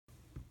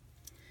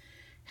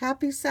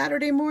Happy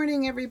Saturday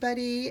morning,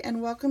 everybody,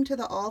 and welcome to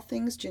the All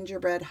Things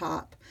Gingerbread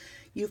Hop.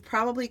 You've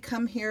probably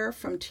come here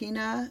from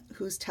Tina,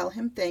 who's Tell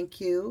Him Thank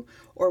You,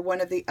 or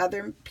one of the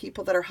other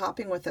people that are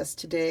hopping with us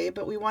today,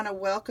 but we want to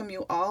welcome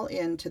you all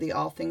into the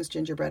All Things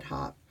Gingerbread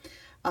Hop.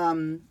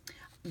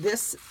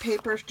 This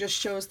paper just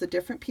shows the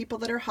different people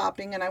that are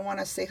hopping, and I want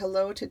to say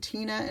hello to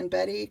Tina and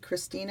Betty,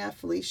 Christina,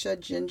 Felicia,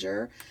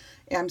 Ginger.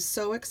 I'm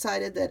so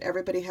excited that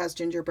everybody has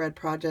gingerbread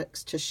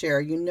projects to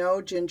share. You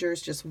know,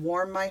 gingers just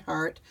warm my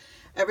heart.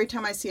 Every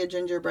time I see a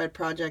gingerbread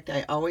project,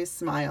 I always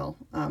smile.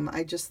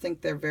 I just think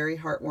they're very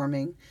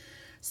heartwarming.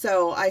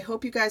 So I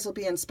hope you guys will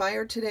be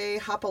inspired today.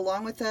 Hop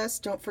along with us.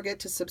 Don't forget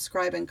to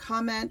subscribe and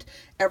comment.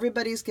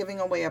 Everybody's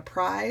giving away a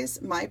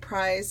prize. My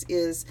prize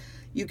is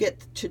you get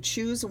to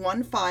choose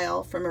one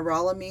file from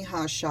Arala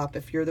Miha's shop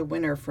if you're the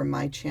winner from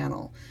my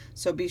channel.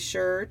 So be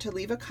sure to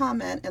leave a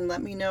comment and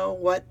let me know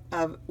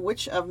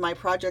which of my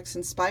projects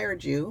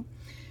inspired you.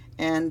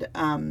 And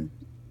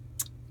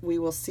we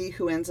will see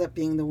who ends up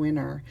being the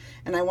winner.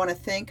 And I want to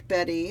thank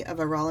Betty of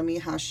Arala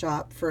Miha's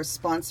shop for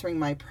sponsoring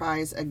my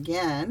prize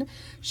again.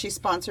 She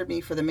sponsored me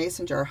for the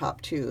mason jar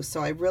hop too, so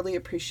I really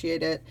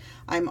appreciate it.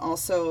 I'm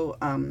also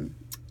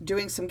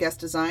doing some guest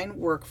design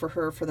work for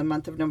her for the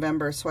month of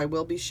November, so I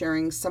will be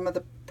sharing some of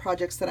the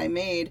projects that I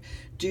made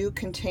do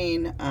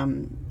contain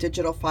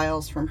digital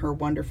files from her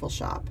wonderful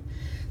shop.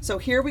 So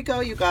here we go,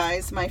 you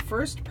guys. My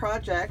first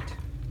project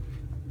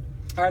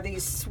are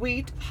these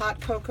sweet hot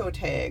cocoa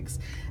tags,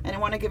 and I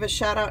want to give a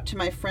shout out to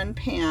my friend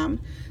Pam.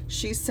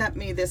 She sent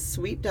me this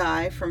sweet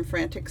die from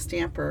Frantic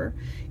Stamper.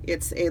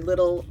 It's a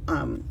little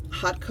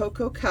hot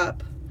cocoa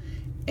cup,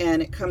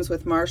 and it comes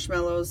with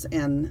marshmallows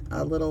and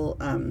a little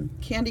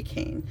candy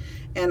cane.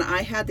 And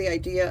I had the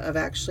idea of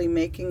actually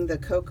making the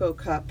cocoa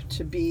cup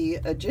to be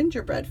a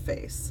gingerbread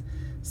face.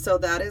 So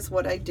that is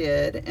what I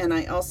did, and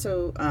I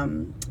also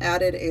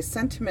added a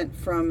sentiment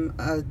from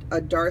a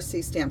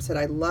Darcy stamp set.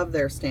 I love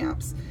their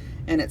stamps.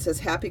 And it says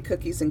Happy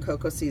Cookies and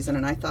Cocoa Season,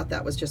 and I thought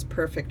that was just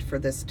perfect for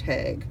this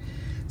tag.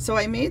 So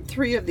I made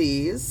 3 of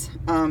these.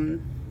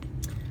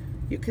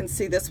 You can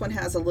see this one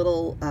has a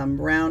little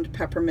round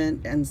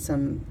peppermint and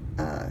some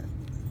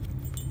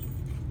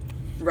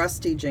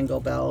rusty jingle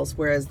bells,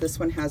 whereas this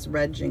one has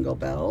red jingle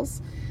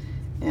bells.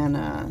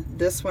 And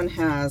this one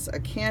has a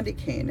candy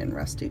cane and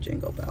rusty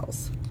jingle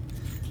bells.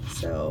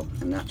 So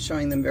I'm not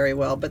showing them very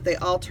well, but they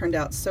all turned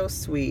out so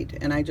sweet,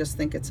 and I just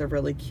think it's a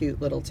really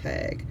cute little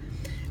tag.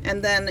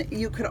 And then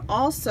you could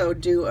also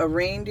do a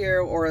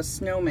reindeer or a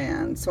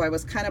snowman. So I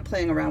was kind of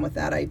playing around with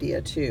that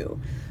idea too.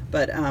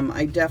 But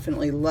I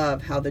definitely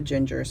love how the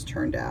gingers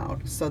turned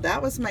out. So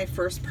that was my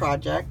first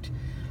project.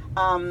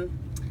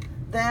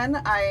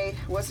 Then I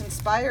was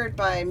inspired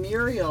by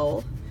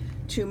Muriel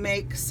to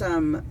make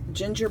some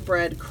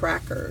gingerbread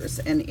crackers.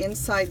 And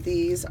inside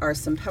these are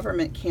some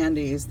peppermint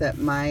candies that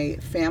my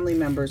family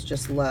members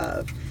just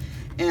love.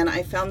 And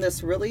I found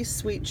this really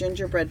sweet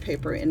gingerbread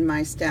paper in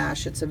my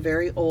stash. It's a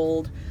very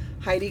old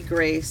Heidi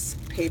Grace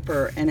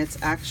paper, and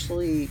it's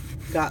actually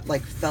got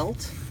like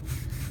felt,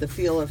 the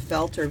feel of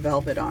felt or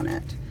velvet on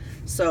it.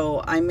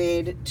 So I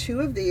made 2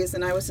 of these,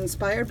 and I was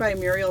inspired by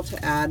Muriel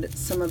to add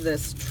some of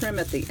this trim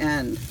at the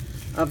end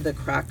of the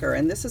cracker.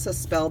 And this is a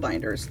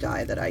Spellbinders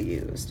die that I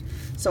used.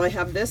 So I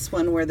have this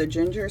one where the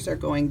gingers are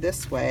going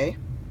this way.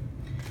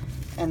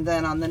 And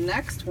then on the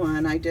next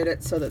one, I did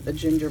it so that the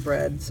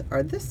gingerbreads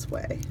are this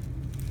way.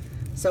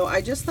 So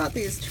I just thought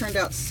these turned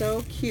out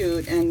so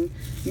cute, and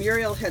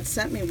Muriel had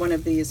sent me one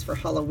of these for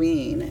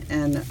Halloween,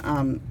 and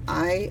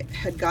I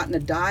had gotten a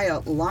die a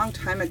long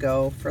time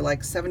ago for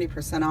like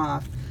 70%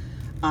 off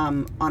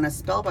on a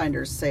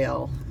Spellbinders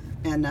sale,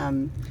 and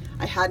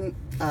I hadn't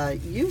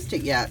used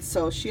it yet,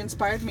 so she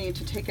inspired me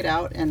to take it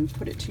out and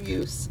put it to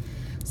use.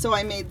 So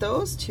I made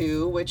those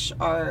 2, which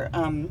are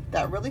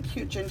that really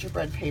cute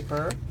gingerbread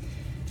paper.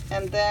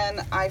 And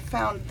then I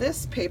found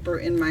this paper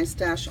in my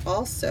stash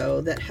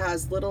also that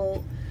has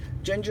little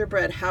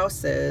gingerbread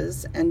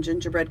houses and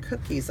gingerbread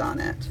cookies on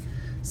it.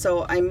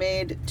 So I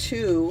made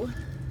 2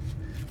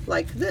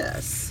 like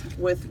this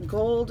with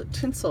gold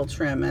tinsel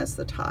trim as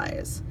the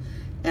ties.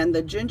 And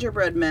the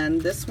gingerbread men,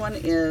 this one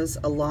is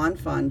a Lawn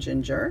Fawn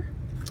ginger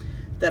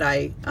that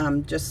I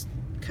just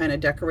kind of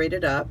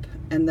decorated up.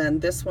 And then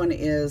this one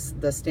is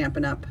the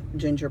Stampin' Up!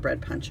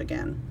 Gingerbread Punch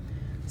again.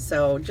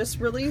 So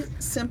just really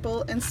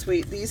simple and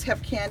sweet. These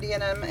have candy in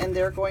them, and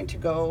they're going to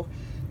go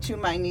to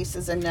my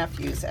nieces and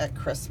nephews at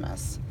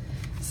Christmas.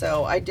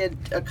 So I did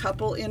a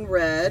couple in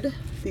red.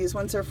 These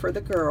ones are for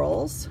the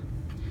girls,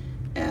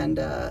 and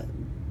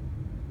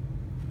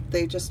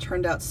they just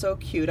turned out so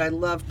cute. I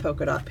love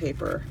polka dot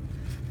paper.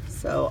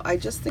 So I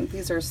just think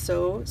these are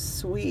so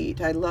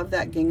sweet. I love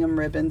that gingham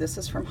ribbon. This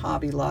is from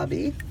Hobby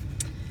Lobby.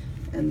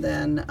 And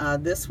then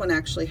this one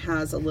actually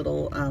has a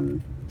little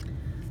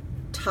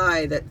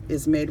tie that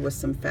is made with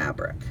some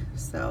fabric.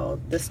 So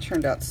this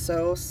turned out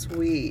so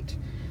sweet.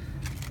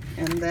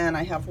 And then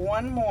I have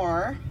one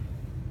more,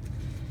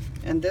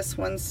 and this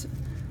one's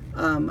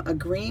a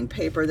green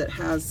paper that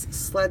has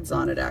sleds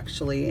on it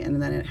actually,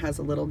 and then it has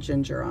a little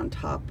ginger on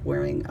top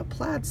wearing a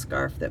plaid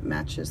scarf that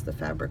matches the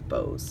fabric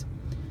bows.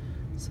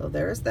 So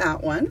there's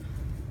that one.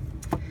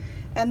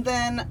 And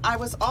then I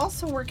was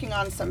also working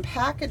on some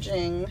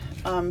packaging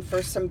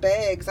for some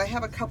bags. I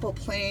have a couple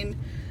plain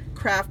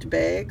craft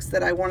bags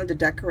that I wanted to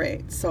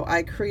decorate. So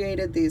I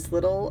created these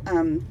little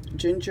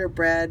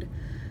gingerbread,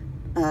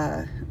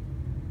 I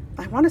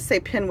want to say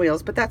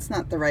pinwheels, but that's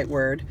not the right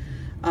word.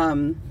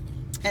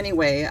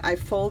 Anyway, I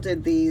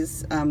folded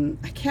these,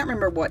 I can't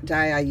remember what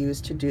die I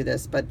used to do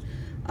this, but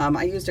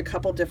I used a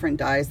couple different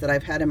dies that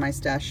I've had in my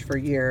stash for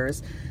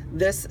years.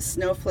 This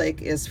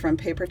snowflake is from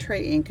Paper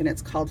Tray Ink, and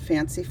it's called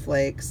Fancy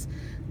Flakes.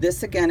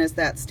 This again is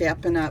that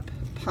Stampin' Up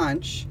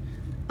punch.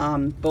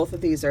 Both of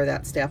these are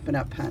that Stampin'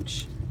 Up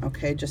punch,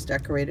 okay, just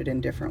decorated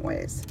in different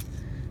ways.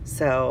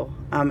 So,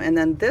 and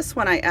then this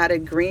one I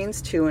added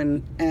greens to,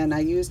 and I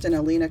used an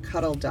Alina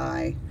Cuddle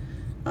die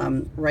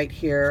right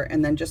here,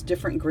 and then just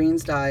different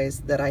greens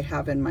dies that I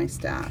have in my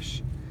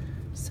stash.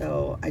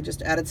 So I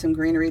just added some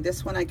greenery.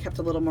 This one I kept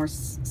a little more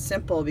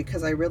simple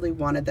because I really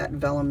wanted that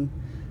vellum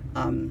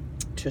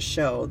to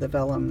show, the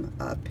vellum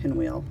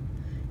pinwheel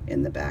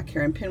in the back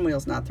here. And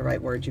pinwheel's not the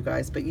right word, you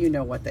guys, but you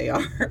know what they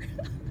are.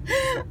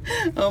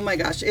 Oh my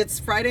gosh, it's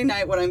Friday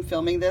night when I'm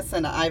filming this,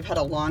 and I've had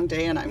a long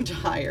day and I'm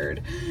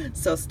tired.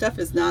 So stuff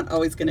is not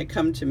always going to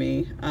come to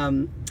me.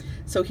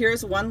 So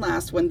here's one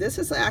last one. This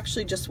is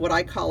actually just what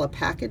I call a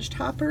package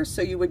topper.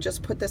 So you would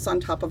just put this on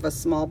top of a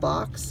small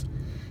box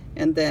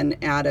and then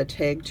add a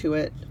tag to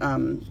it,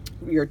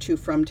 your to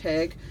from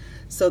tag.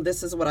 So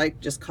this is what I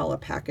just call a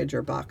package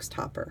or box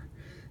topper.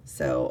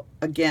 So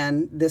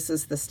again, this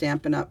is the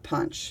Stampin' Up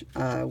punch,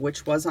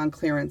 which was on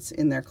clearance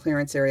in their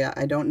clearance area.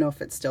 I don't know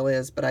if it still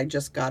is, but I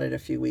just got it a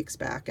few weeks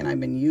back and I've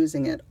been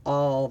using it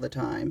all the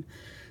time.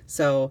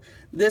 So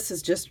this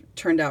has just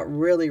turned out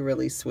really,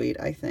 really sweet,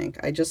 I think.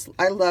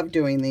 I love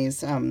doing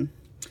these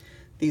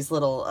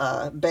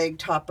little bag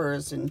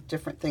toppers and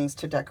different things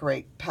to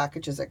decorate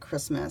packages at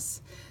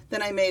Christmas.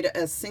 Then I made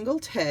a single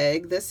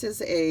tag. This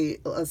is a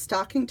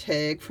stocking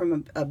tag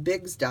from a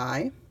Biggs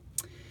die.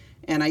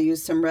 And I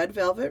used some red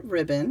velvet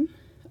ribbon,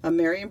 a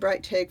Merry and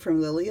Bright tag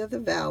from Lily of the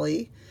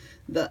Valley.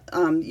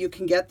 You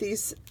can get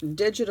these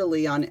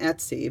digitally on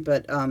Etsy,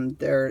 but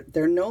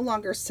they're no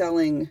longer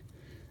selling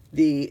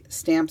the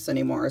stamps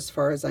anymore, as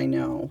far as I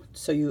know.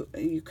 So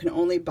you can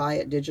only buy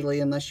it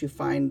digitally unless you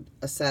find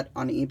a set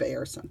on eBay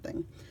or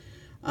something.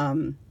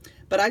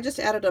 But I just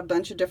added a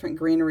bunch of different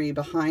greenery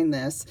behind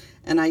this,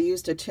 and I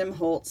used a Tim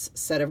Holtz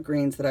set of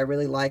greens that I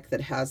really like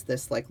that has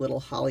this like little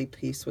holly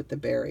piece with the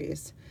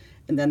berries.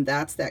 And then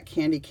that's that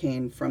candy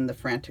cane from the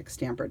Frantic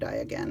Stamper die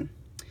again.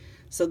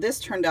 So this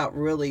turned out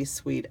really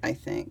sweet, I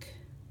think.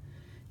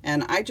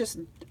 And I just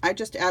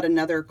add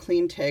another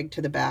clean tag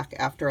to the back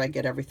after I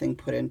get everything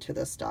put into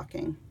the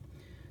stocking.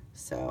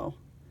 So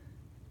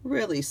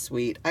really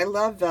sweet. I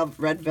love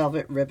red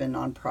velvet ribbon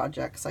on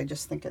projects. I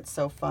just think it's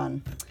so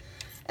fun.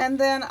 And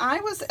then I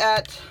was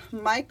at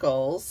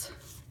Michael's,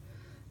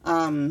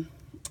 I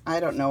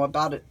don't know,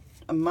 about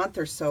a month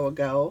or so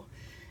ago,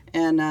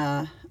 and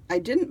I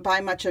didn't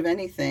buy much of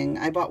anything.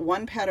 I bought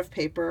one pad of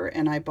paper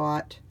and I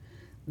bought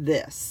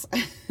this.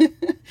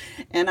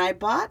 And I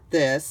bought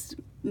this,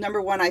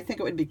 number one, I think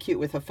it would be cute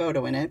with a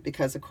photo in it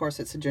because of course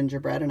it's a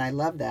gingerbread and I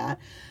love that.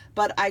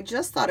 But I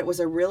just thought it was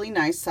a really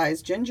nice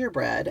size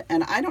gingerbread,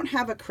 and I don't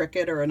have a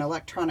Cricut or an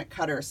electronic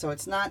cutter, so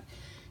it's not,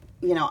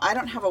 you know, I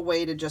don't have a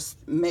way to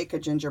just make a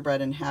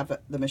gingerbread and have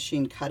the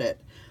machine cut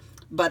it.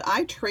 But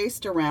I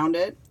traced around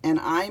it and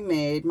I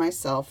made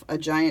myself a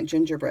giant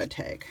gingerbread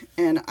tag.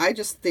 And I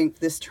just think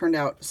this turned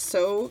out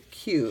so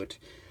cute.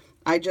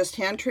 I just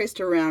hand traced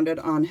around it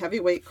on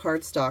heavyweight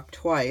cardstock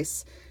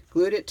twice,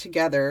 glued it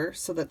together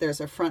so that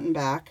there's a front and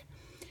back.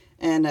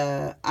 And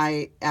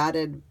I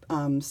added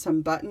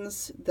some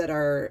buttons that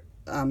are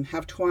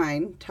have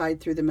twine tied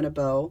through them in a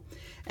bow.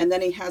 And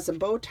then he has a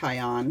bow tie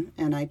on,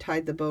 and I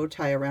tied the bow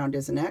tie around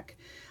his neck.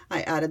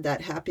 I added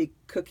that Happy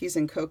Cookies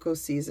and Cocoa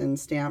Season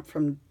stamp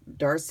from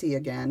Darcy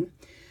again.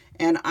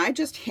 And I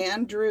just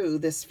hand drew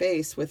this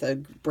face with a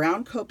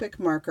brown Copic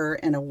marker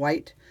and a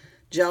white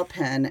gel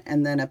pen,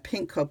 and then a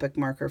pink Copic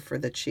marker for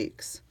the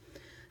cheeks.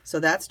 So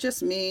that's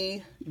just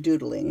me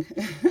doodling.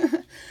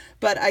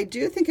 But I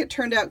do think it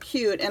turned out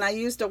cute, and I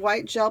used a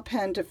white gel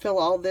pen to fill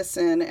all this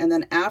in, and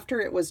then after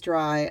it was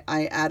dry,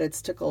 I added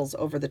stickles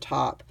over the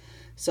top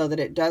so that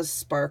it does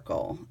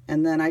sparkle.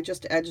 And then I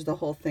just edged the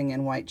whole thing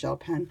in white gel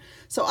pen.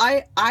 So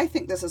I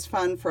think this is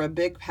fun for a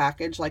big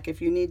package, like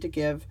if you need to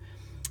give,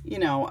 you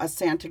know, a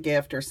Santa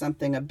gift or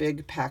something, a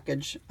big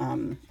package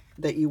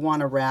that you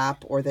want to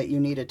wrap or that you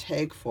need a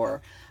tag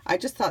for. I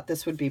just thought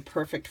this would be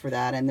perfect for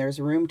that, and there's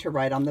room to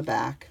write on the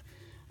back.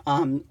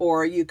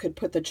 Or you could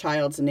put the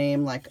child's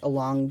name like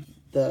along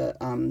the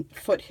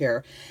foot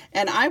here.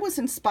 And I was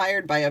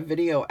inspired by a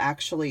video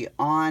actually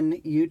on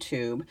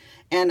YouTube,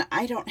 and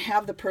I don't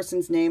have the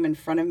person's name in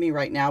front of me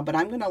right now, but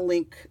I'm going to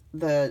link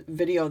the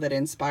video that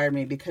inspired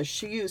me because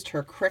she used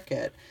her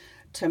Cricut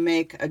to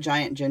make a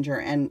giant ginger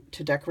and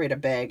to decorate a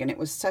bag, and it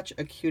was such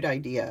a cute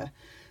idea.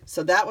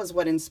 So that was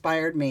what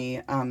inspired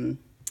me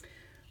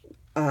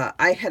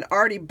I had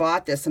already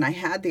bought this and I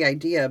had the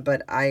idea,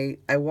 but I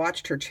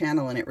watched her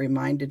channel and it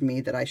reminded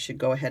me that I should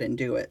go ahead and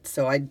do it.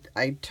 So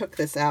I took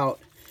this out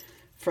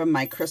from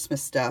my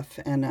Christmas stuff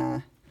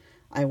and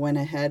I went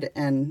ahead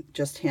and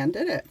just hand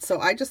did it. So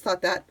I just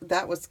thought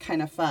that was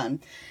kind of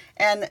fun.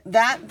 And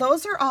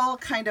those are all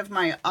kind of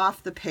my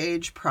off the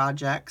page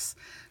projects.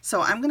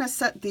 So I'm going to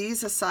set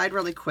these aside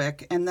really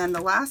quick. And then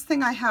the last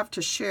thing I have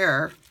to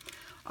share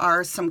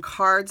are some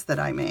cards that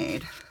I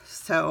made.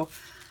 So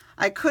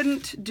I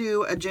couldn't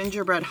do a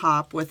gingerbread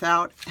hop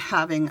without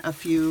having a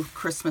few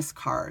Christmas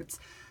cards.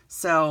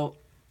 So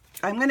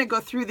I'm going to go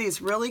through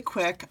these really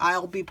quick.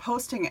 I'll be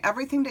posting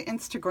everything to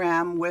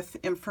Instagram with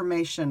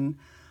information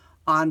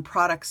on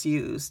products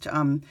used.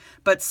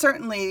 But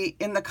certainly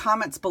in the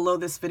comments below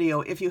this video,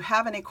 if you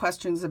have any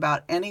questions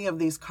about any of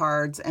these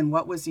cards and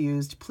what was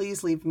used,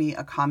 please leave me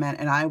a comment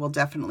and I will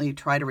definitely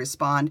try to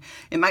respond.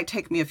 It might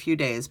take me a few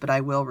days, but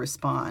I will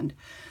respond.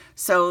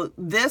 So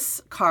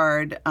this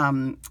card,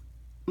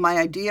 my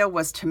idea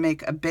was to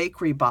make a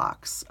bakery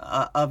box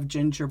of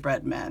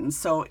gingerbread men.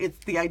 So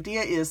the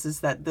idea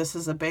is that this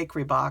is a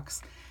bakery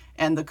box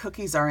and the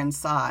cookies are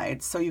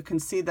inside. So you can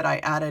see that I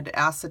added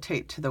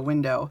acetate to the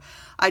window.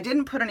 I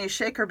didn't put any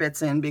shaker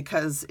bits in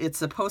because it's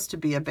supposed to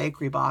be a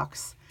bakery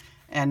box.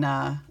 And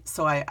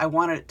so I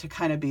wanted it to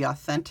kind of be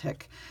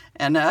authentic.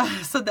 And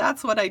so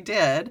that's what I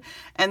did.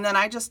 And then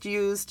I just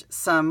used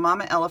some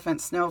Mama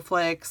Elephant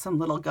snowflakes, some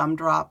little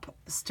gumdrop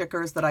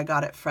stickers that I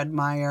got at Fred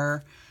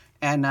Meyer,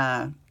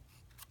 and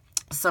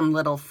some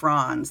little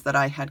fronds that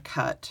I had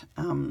cut.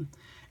 And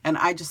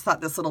I just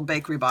thought this little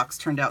bakery box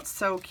turned out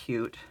so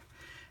cute.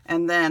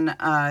 And then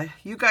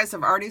you guys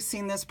have already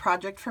seen this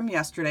project from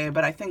yesterday,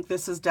 but I think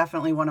this is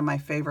definitely one of my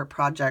favorite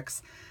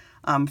projects,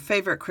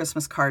 favorite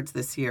Christmas cards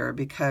this year,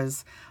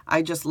 because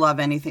I just love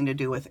anything to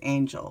do with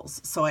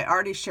angels. So I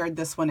already shared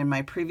this one in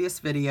my previous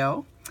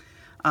video,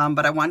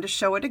 but I wanted to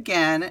show it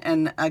again.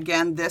 And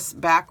again, this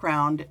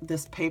background,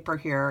 this paper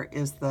here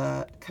is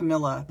the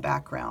Camilla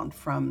background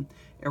from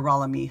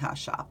Irala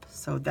shop.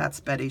 So that's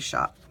Betty's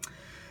shop.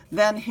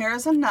 Then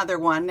here's another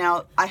one.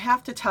 Now, I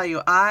have to tell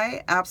you,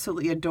 I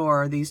absolutely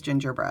adore these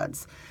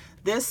gingerbreads.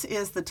 This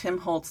is the Tim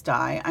Holtz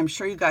die. I'm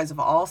sure you guys have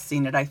all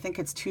seen it. I think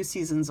it's 2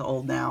 seasons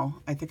old now.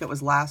 I think it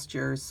was last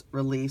year's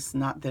release,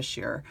 not this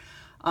year.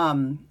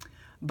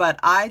 But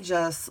I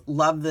just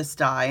love this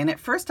die. And at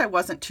first I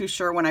wasn't too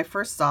sure when I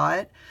first saw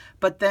it,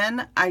 but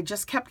then I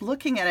just kept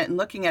looking at it and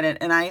looking at it.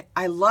 And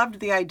I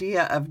loved the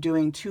idea of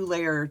doing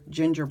 2-layer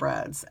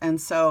gingerbreads. And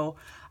so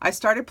I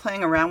started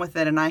playing around with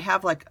it, and I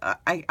have like,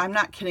 I'm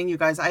not kidding you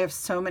guys, I have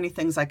so many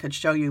things I could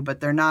show you, but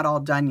they're not all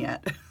done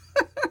yet.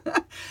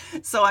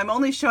 So I'm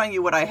only showing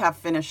you what I have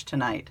finished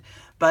tonight.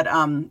 But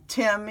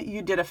Tim,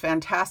 you did a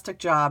fantastic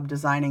job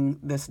designing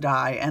this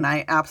die, and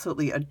I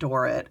absolutely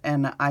adore it.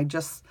 And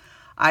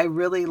I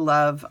really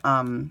love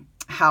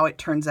how it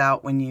turns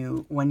out when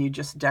you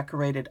just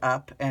decorate it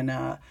up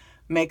and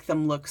make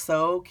them look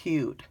so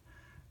cute.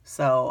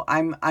 So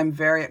I'm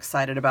very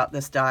excited about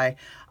this die.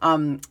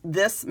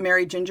 This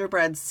Merry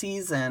Gingerbread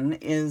Season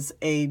is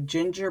a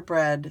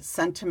gingerbread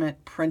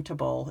sentiment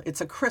printable.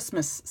 It's a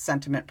Christmas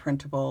sentiment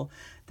printable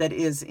that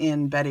is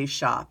in Betty's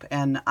shop.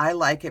 And I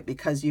like it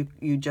because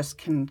you just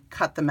can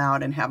cut them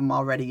out and have them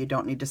all ready. You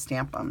don't need to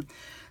stamp them.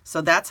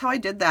 So that's how I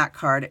did that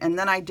card. And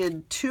then I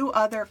did 2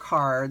 other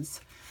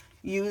cards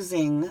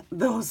using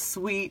those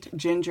sweet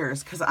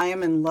gingers because I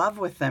am in love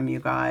with them, you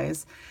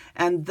guys.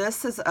 And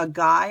this is a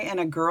guy and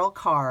a girl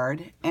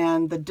card.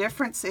 And the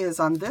difference is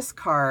on this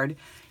card,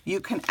 you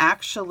can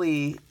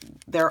actually,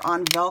 they're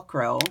on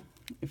Velcro,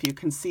 if you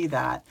can see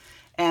that.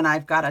 And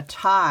I've got a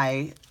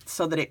tie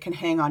so that it can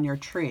hang on your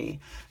tree.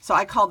 So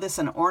I call this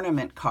an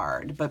ornament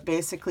card, but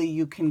basically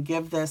you can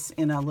give this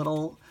in a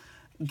little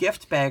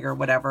gift bag or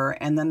whatever,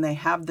 and then they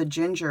have the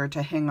ginger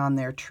to hang on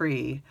their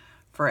tree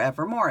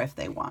forevermore if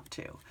they want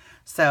to.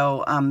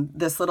 So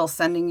this little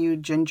sending you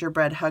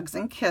gingerbread hugs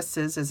and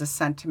kisses is a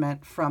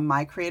sentiment from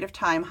My Creative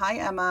Time. Hi,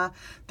 Emma.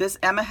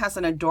 Emma has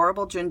an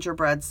adorable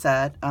gingerbread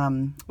set,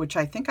 which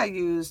I think I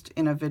used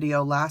in a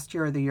video last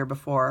year or the year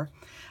before.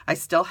 I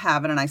still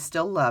have it and I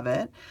still love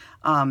it.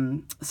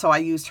 So I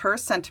used her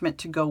sentiment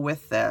to go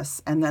with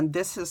this. And then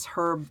this is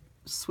her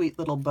sweet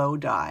little bow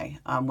die,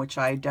 which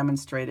I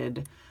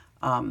demonstrated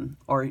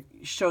or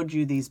showed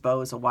you these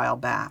bows a while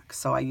back.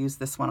 So I used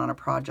this one on a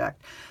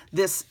project.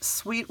 This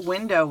sweet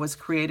window was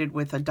created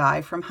with a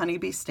die from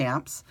Honeybee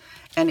Stamps.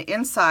 And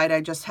inside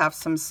I just have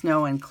some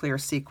snow and clear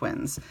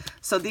sequins.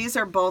 So these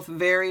are both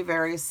very,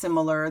 very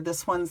similar.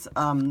 This one's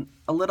a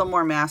little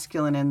more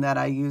masculine in that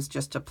I used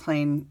just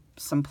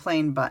some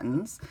plain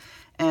buttons.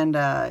 And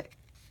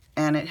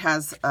it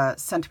has a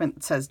sentiment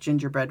that says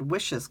gingerbread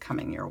wishes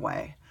coming your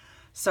way.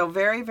 So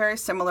very, very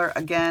similar.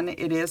 Again,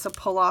 it is a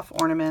pull-off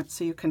ornament,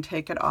 so you can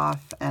take it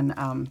off and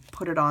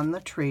put it on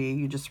the tree.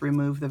 You just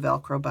remove the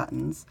Velcro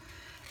buttons.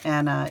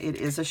 And it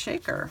is a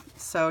shaker.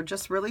 So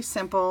just really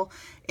simple.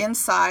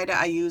 Inside,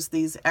 I use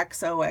these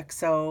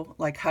XOXO,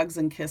 like Hugs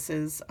and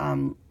Kisses,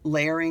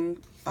 layering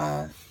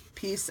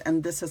piece.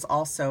 And this is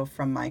also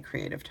from My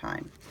Creative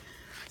Time.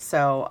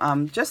 So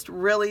just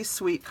really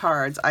sweet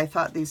cards. I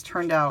thought these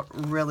turned out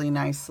really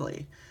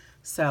nicely.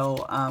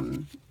 So,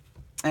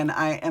 and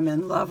I am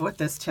in love with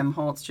this Tim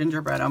Holtz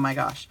gingerbread. Oh my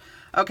gosh.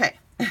 Okay,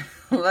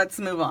 let's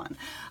move on.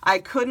 I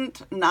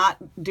couldn't not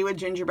do a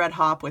gingerbread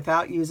hop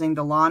without using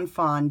the Lawn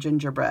Fawn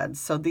gingerbreads.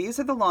 So these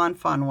are the Lawn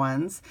Fawn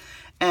ones.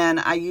 And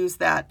I use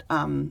that,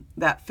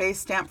 that face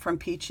stamp from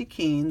Peachy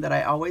Keen that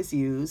I always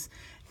use.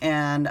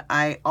 And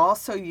I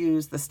also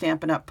use the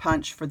Stampin' Up!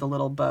 Punch for the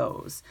little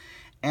bows.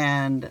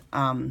 And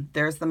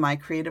there's the My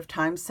Creative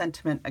Time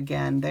sentiment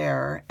again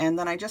there. And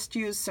then I just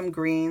used some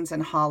greens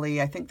and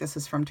holly. I think this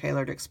is from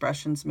Tailored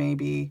Expressions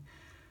maybe,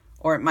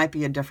 or it might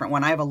be a different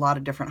one. I have a lot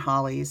of different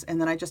hollies. And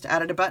then I just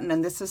added a button,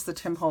 and this is the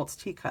Tim Holtz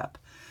teacup.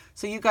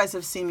 So you guys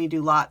have seen me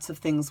do lots of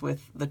things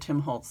with the Tim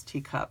Holtz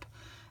teacup.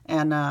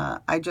 And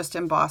I just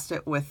embossed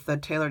it with the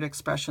Tailored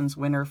Expressions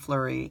Winter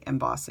Flurry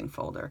embossing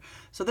folder.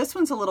 So this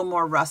one's a little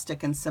more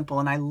rustic and simple,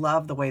 and I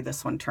love the way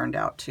this one turned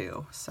out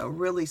too. So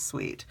really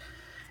sweet.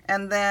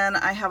 And then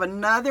I have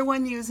another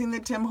one using the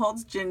Tim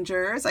Holtz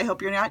Gingers. I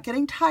hope you're not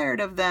getting tired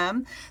of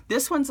them.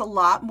 This one's a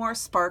lot more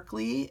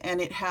sparkly,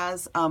 and it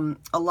has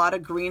a lot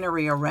of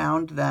greenery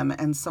around them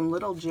and some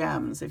little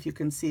gems, if you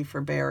can see,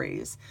 for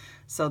berries.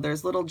 So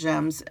there's little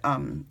gems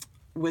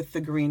with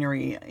the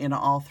greenery in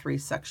all three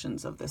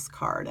sections of this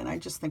card. And I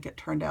just think it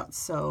turned out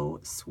so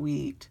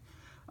sweet.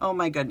 Oh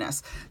my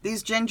goodness.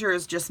 These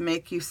gingers just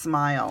make you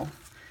smile.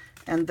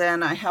 And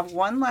then I have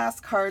one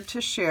last card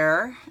to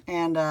share,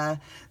 and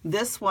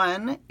this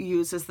one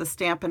uses the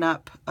Stampin'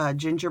 Up!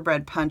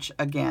 Gingerbread Punch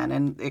again,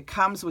 and it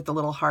comes with the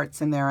little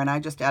hearts in there, and I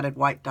just added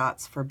white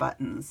dots for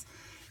buttons.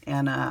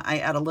 And I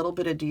add a little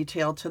bit of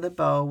detail to the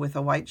bow with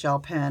a white gel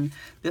pen.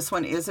 This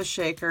one is a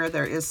shaker.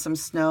 There is some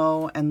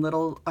snow and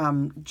little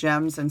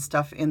gems and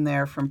stuff in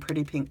there from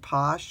Pretty Pink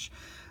Posh.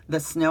 The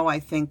snow, I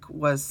think,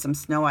 was some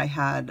snow I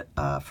had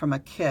from a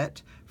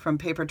kit from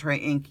Paper Tray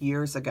Ink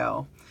years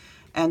ago.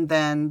 And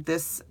then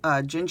this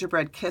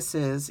Gingerbread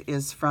Kisses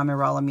is from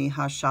Irala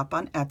Miha's shop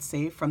on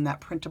Etsy, from that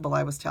printable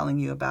I was telling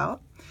you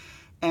about.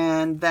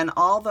 And then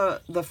all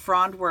the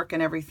frond work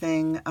and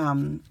everything,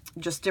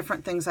 just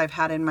different things I've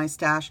had in my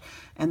stash.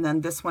 And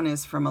then this one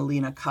is from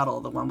Alina Cuddle,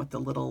 the one with the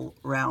little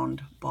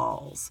round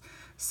balls.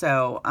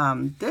 So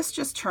this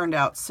just turned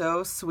out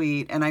so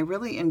sweet, and I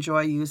really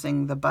enjoy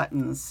using the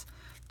buttons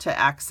to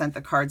accent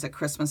the cards at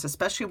Christmas,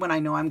 especially when I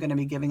know I'm going to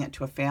be giving it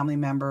to a family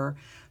member,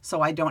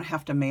 so I don't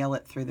have to mail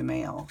it through the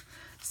mail.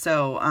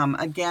 So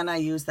again, I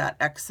use that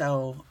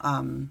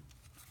XO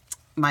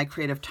My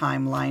Creative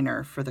Time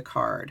liner for the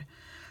card.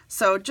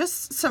 So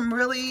just some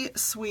really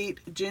sweet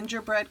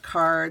gingerbread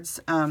cards,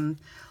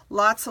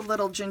 lots of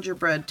little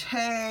gingerbread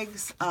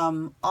tags,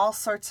 all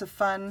sorts of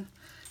fun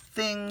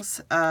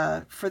things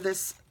for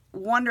this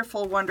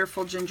wonderful,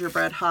 wonderful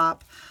gingerbread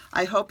hop.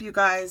 I hope you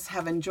guys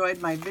have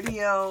enjoyed my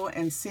video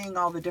and seeing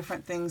all the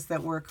different things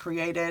that were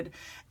created,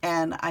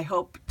 and I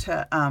hope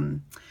to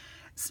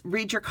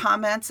read your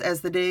comments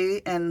as the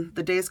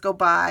days go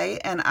by,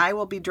 and I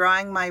will be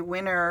drawing my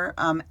winner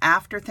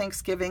after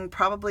Thanksgiving,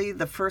 probably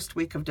the first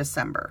week of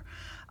December.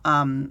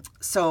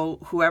 So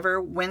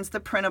whoever wins the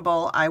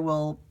printable, I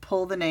will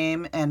pull the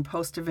name and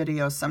post a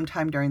video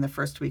sometime during the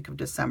first week of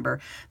December.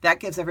 That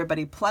gives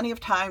everybody plenty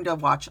of time to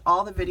watch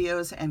all the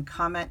videos and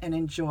comment and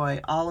enjoy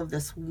all of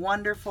this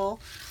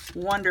wonderful,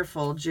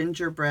 wonderful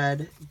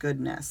gingerbread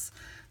goodness.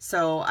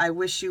 So I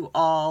wish you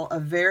all a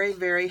very,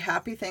 very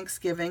happy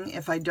Thanksgiving.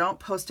 If I don't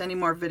post any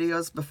more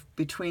videos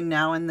between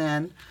now and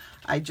then,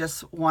 I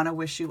just want to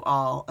wish you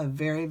all a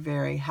very,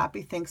 very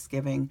happy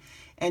Thanksgiving.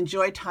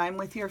 Enjoy time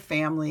with your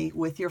family,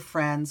 with your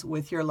friends,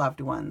 with your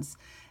loved ones.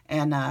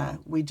 And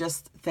we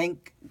just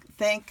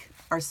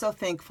are so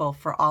thankful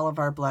for all of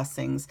our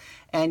blessings.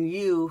 And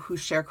you who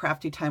share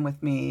crafty time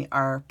with me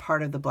are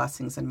part of the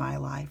blessings in my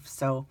life.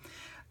 So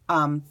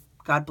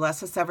God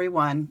bless us,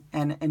 everyone,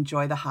 and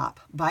enjoy the hop.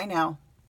 Bye now.